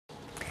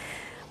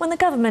When the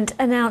government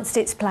announced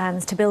its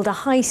plans to build a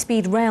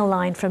high-speed rail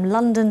line from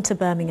London to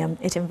Birmingham,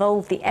 it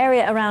involved the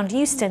area around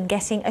Euston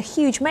getting a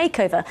huge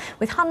makeover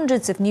with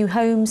hundreds of new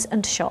homes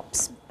and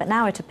shops. But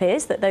now it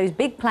appears that those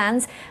big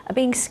plans are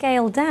being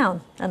scaled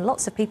down and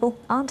lots of people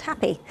aren't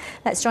happy.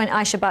 Let's join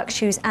Aisha Baksh,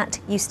 who's at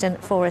Euston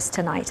for us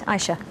tonight.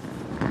 Aisha.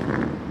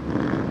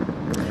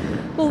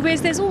 Well,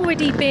 Riz, there's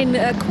already been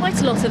quite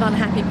a lot of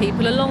unhappy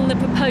people along the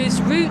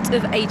proposed route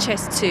of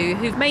HS2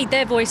 who've made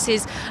their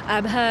voices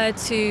heard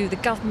to the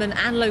government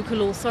and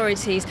local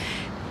authorities.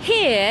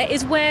 Here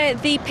is where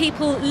the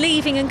people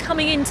leaving and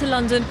coming into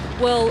London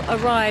will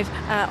arrive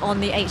on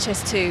the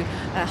HS2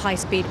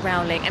 high-speed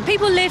rail link. And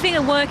people living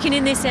and working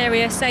in this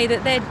area say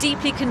that they're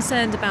deeply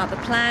concerned about the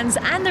plans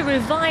and the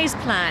revised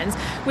plans,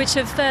 which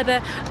have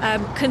further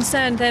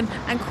concerned them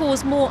and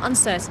caused more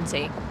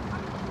uncertainty.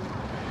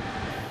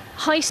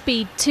 High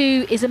Speed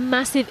 2 is a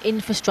massive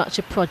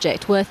infrastructure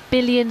project worth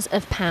billions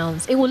of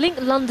pounds. It will link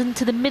London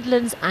to the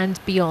Midlands and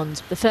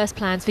beyond. The first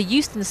plans for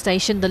Euston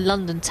Station, the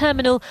London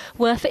terminal,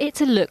 were for it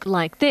to look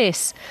like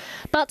this.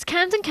 But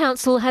Camden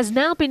Council has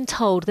now been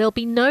told there'll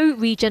be no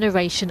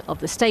regeneration of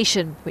the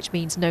station, which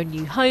means no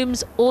new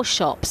homes or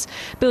shops.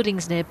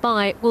 Buildings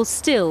nearby will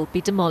still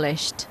be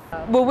demolished.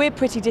 Well, we're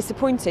pretty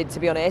disappointed, to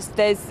be honest.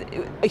 There's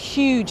a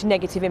huge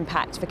negative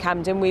impact for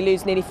Camden. We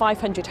lose nearly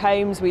 500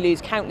 homes, we lose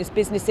countless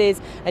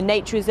businesses, a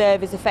nature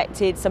reserve is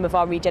affected, some of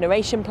our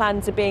regeneration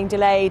plans are being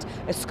delayed,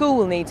 a school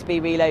will need to be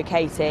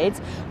relocated.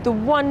 The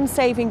one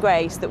saving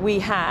grace that we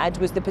had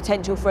was the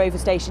potential for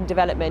overstation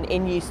development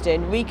in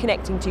Euston,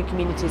 reconnecting two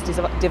communities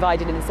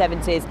divided in the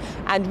 70s,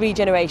 and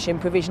regeneration,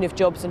 provision of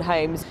jobs and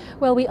homes.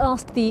 Well, we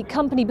asked the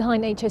company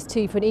behind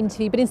HS2 for an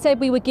interview, but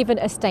instead we were given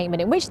a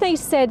statement in which they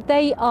said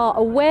they are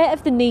aware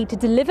of the need to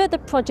deliver the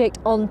project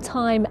on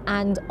time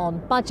and on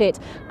budget,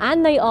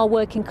 and they are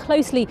working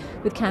closely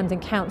with Camden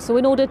Council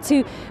in order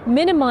to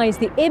minimise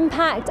the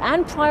impact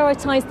and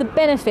prioritise the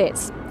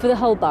benefits for the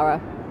whole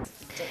borough.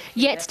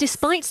 Yet,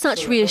 despite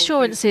such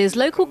reassurances,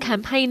 local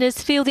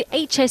campaigners feel the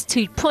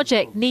HS2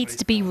 project needs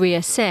to be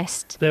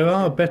reassessed. There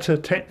are better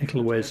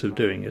technical ways of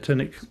doing it,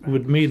 and it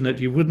would mean that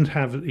you wouldn't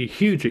have a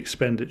huge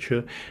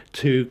expenditure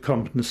to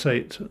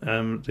compensate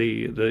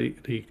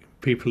the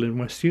people in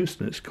West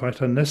Euston. It's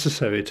quite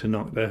unnecessary to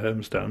knock their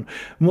homes down.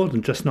 More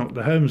than just knock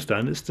the homes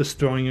down, it's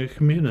destroying a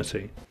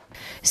community.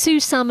 Sue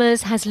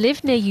Summers has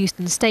lived near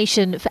Euston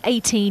Station for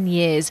 18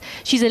 years.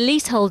 She's a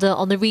leaseholder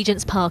on the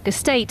Regent's Park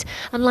estate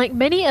and, like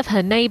many of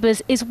her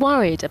neighbours, is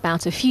worried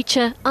about a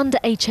future under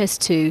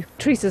HS2.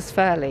 Treat us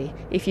fairly.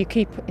 If you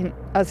keep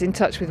us in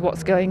touch with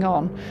what's going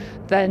on,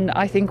 then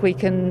I think we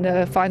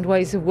can find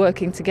ways of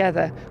working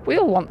together. We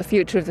all want the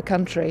future of the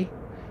country.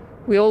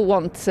 We all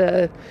want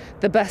the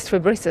best for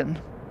Britain,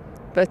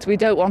 but we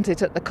don't want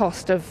it at the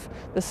cost of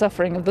the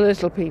suffering of the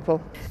little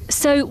people.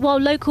 So while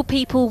local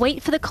people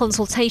wait for the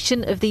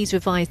consultation of these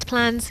revised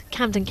plans,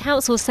 Camden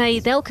Council say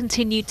they'll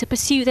continue to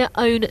pursue their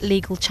own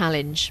legal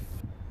challenge.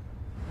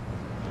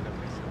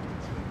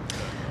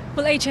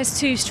 Well,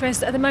 HS2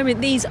 stressed that at the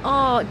moment these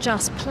are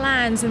just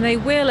plans, and they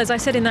will, as I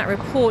said in that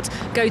report,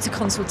 go to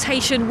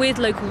consultation with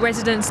local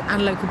residents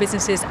and local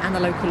businesses and the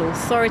local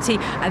authority,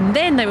 and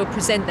then they will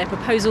present their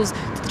proposals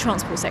to the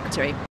Transport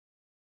Secretary.